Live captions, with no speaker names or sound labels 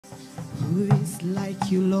Who is like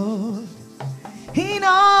you, Lord, in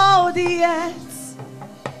all the earth?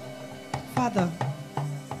 Father,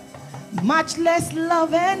 much less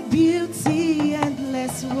love and beauty and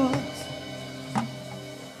less worth.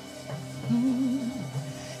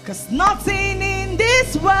 'Cause nothing in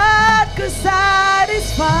this world could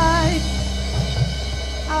satisfy.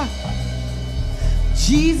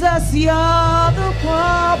 Jesus, you're the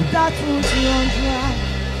cup that won't run dry.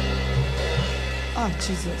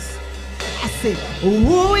 Jesus. I say,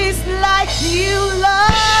 who is like you,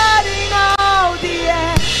 Lord, in all the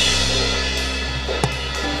earth?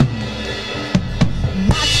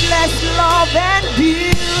 Much less love and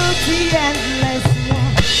beauty and less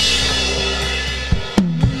worth.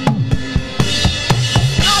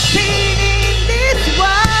 Nothing in this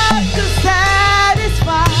world could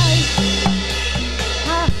satisfy.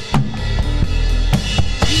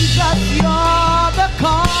 Jesus, you're the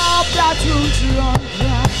cup that won't run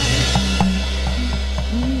dry.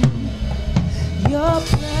 Your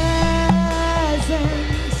presence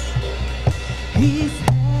is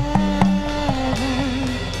heaven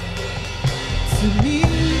to me.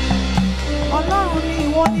 Ọlọ́run ni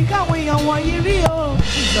ìwọ ni káwọn èèyàn wọ̀nyí rí o.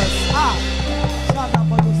 Jesus,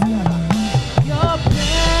 your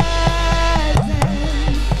presence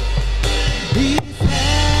is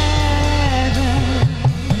heaven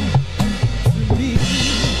to me.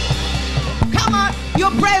 Come on,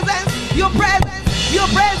 your presence, your presence, your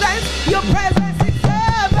presence, your presence.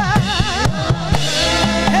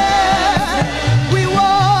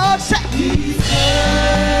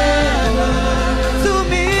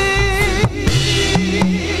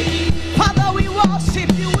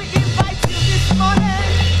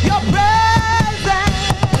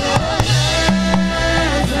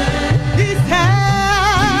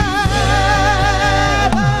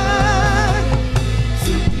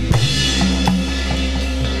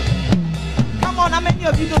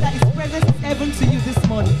 You know that His presence is heaven to you this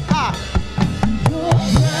morning. Your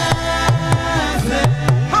presence.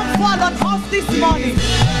 Come fall on us this morning.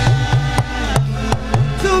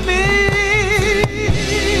 To me,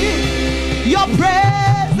 your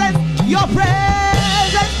presence, your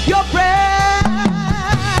presence, your presence.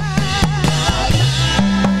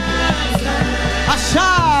 Asha.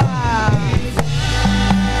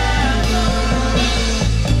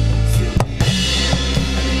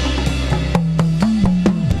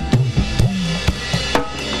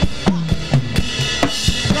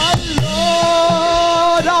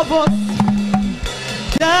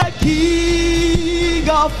 The King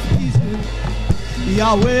of Israel,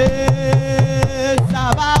 Yahweh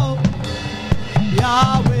Sabaoth,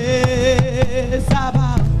 Yahweh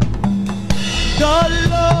Sabaoth, the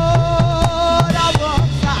Lord of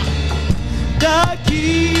hosts, the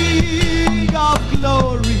King of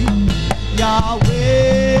glory,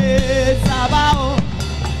 Yahweh Sabaoth,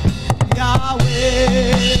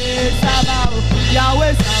 Yahweh Sabaoth,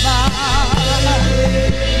 Yahweh Sabaoth.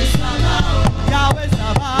 Yahweh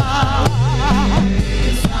Sabaoth,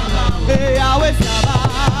 Yahweh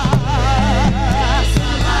Sabaoth,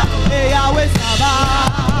 Yahweh Sabaoth,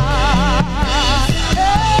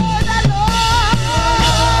 the Lord.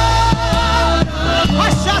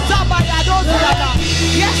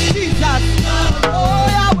 Yes, Jesus. Oh,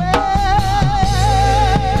 Yahweh,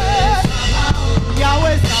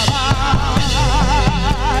 Yahweh Sabaoth,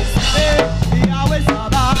 Yahweh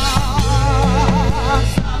Sabaoth.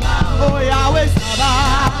 Oh, Yahweh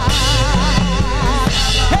Sabaoth.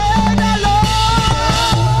 Hey, the Lord,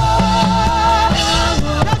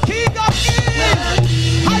 the King of Kings.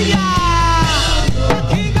 Hiya, the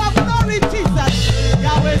King of glory, Jesus.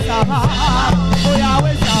 Yahweh Sabaoth. Oh,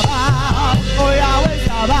 Yahweh Sabaoth. Oh, Yahweh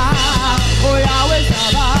Sabaoth. Oh, Yahweh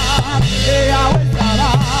Sabaoth. Hey, Yahweh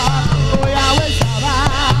Sabaoth. Oh, Yahweh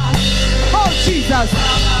Sabaoth. Oh, Jesus.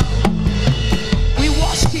 We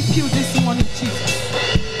worship you this morning, Jesus.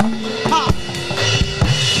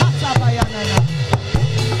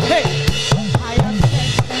 Hey, I have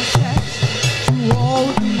searched and searched through all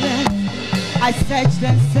the earth. I searched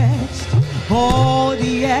and searched all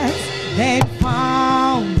the earth and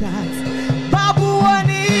found that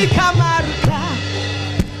Babuani Kamaruka.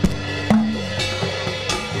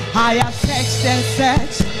 I have searched and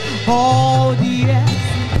searched all the earth.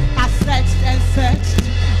 I searched and searched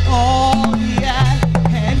all the earth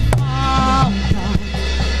and found that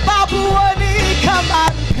Babuani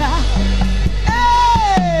Kamaruka.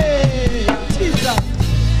 Jesus.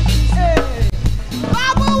 Hey.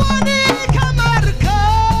 Babuani Kamarka.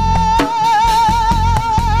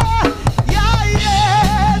 Ya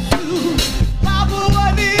Yesu.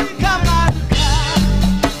 Babuani Kamarka.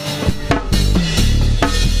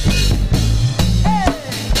 Hey.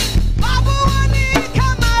 Babu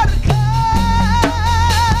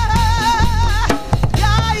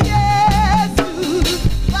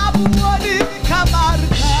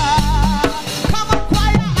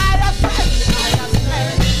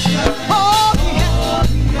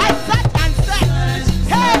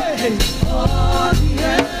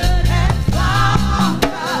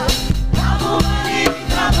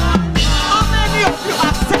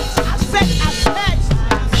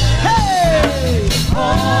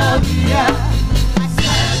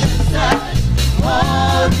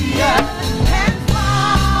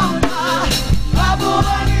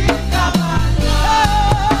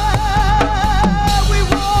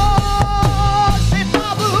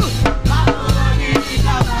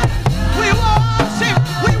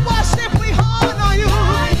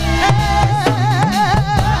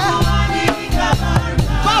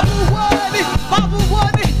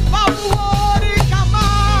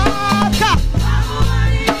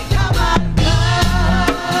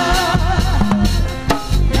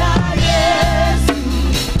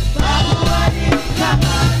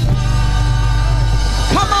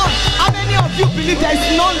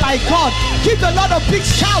my God. Give the Lord a big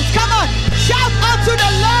shout. Come on. Shout unto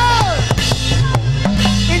the Lord.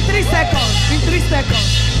 In 3 seconds. In 3 seconds.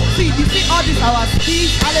 See, you see all these our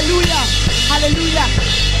steeds. Hallelujah. Hallelujah.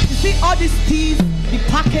 You see all these steeds, the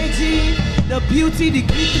packaging, the beauty, the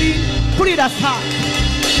glittering. Put it aside.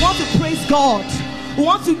 We want to praise God. We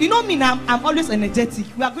want to, you know me now, I'm always energetic.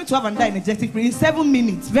 We are going to have another energetic prayer in 7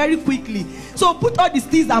 minutes, very quickly. So put all these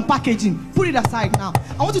things and packaging, put it aside now.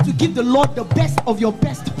 I want you to give the Lord the best of your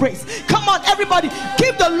best praise. Come on, everybody,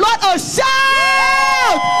 give the Lord a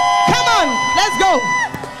shout. Come on, let's go.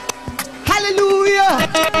 Hallelujah.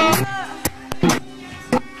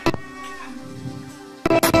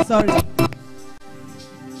 Sorry.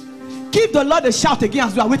 Give the Lord a shout again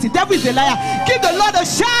as we are waiting. Devil is a liar. Give the Lord a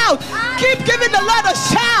shout. Keep giving the Lord a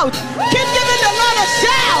shout. Keep giving the Lord a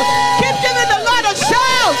shout. Keep giving the Lord a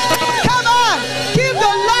shout. Come on. Give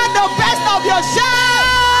the Lord the best of your shout.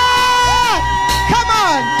 Come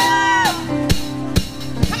on.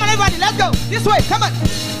 Come on, everybody. Let's go. This way. Come on.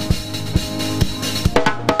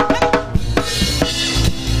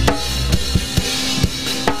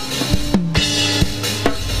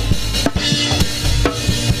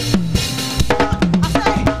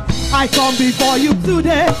 I come before you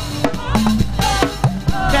today.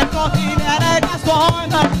 There's nothing that I just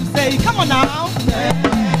want to say. Come on now.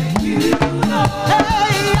 Thank you, Lord.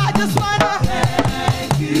 Hey, I just wanna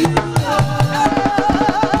thank you, Lord,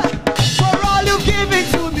 for all you've given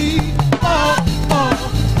to me. Oh, oh,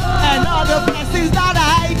 and all the blessings that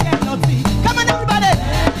I cannot see. Come on, everybody.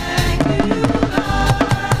 Thank you, Lord.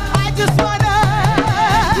 I just wanna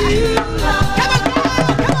thank you, Lord. Come on, come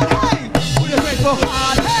on, come on, hey. With a grateful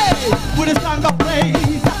heart. With a song of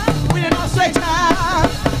praise, with an outstretched hand,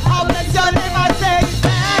 I'll bless your name. I say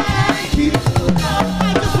thank you.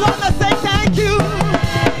 I just wanna say thank you.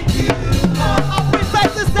 I'll prefer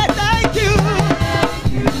to say thank you.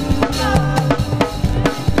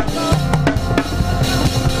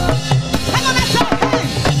 Hang on, let's talk. Hey,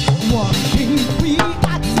 one thing we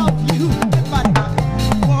ask of you,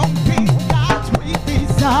 one thing that we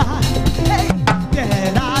desire. Hey,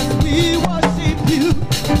 that as we worship you,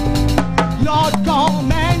 Lord,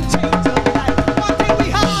 come and change our life. One thing we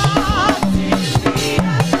have,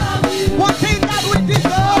 one thing that we deserve.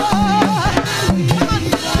 Come on,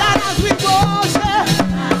 that as we worship,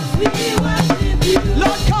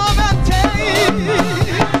 Lord, come and change.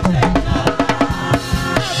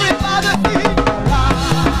 Everybody sing, arise,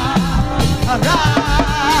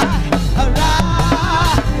 arise, arise,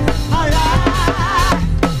 arise,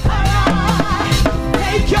 arise.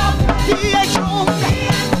 Take your creation.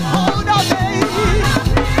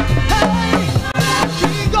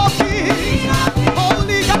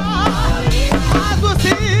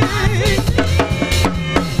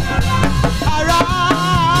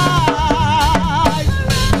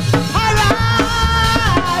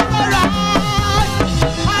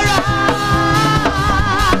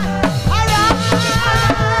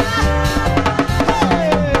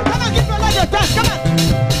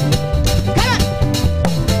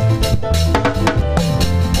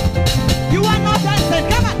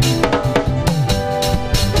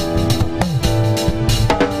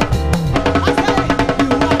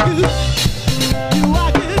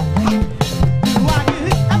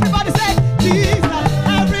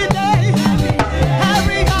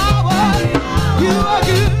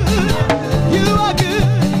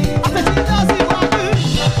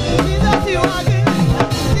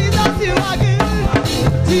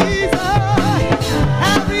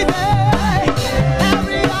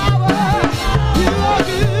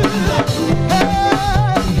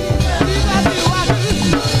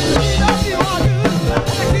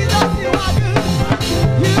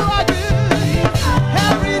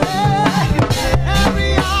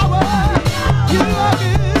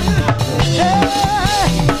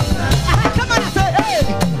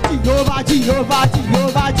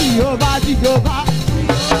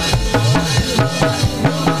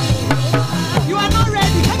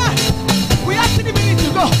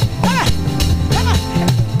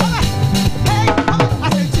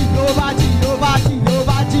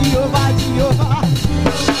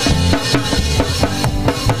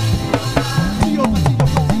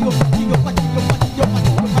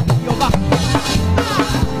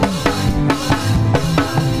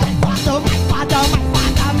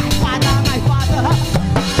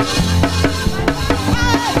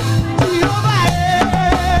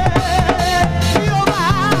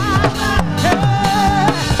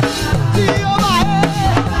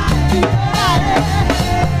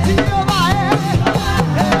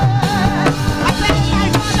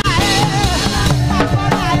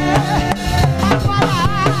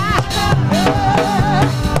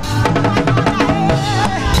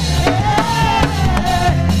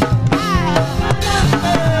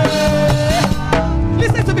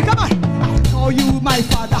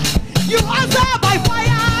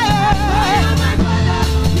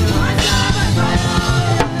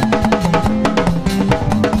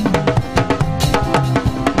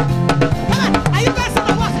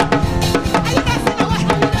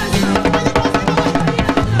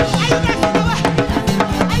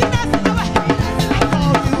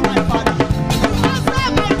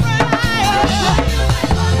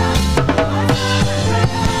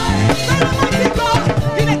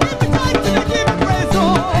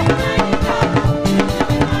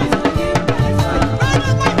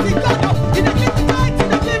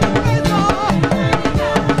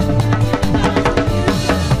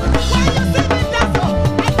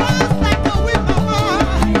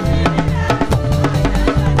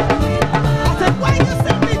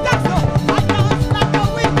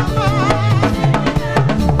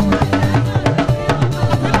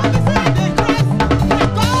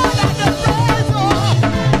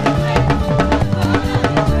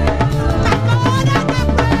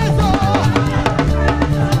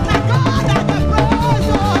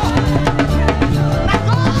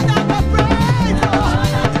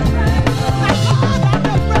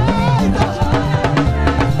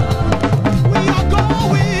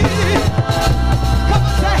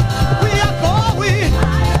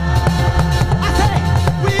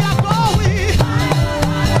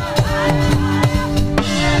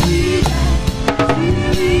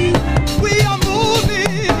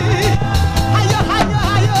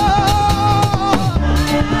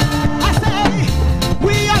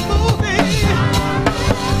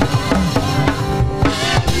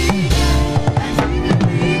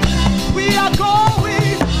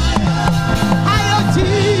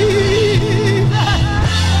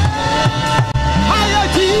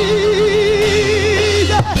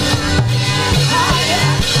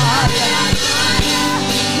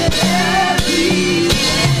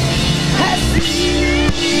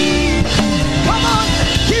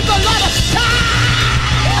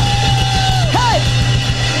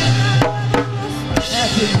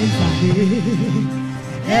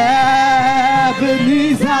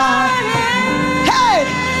 Ebenezer. Hey!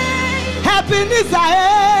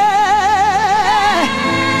 Ebenezer.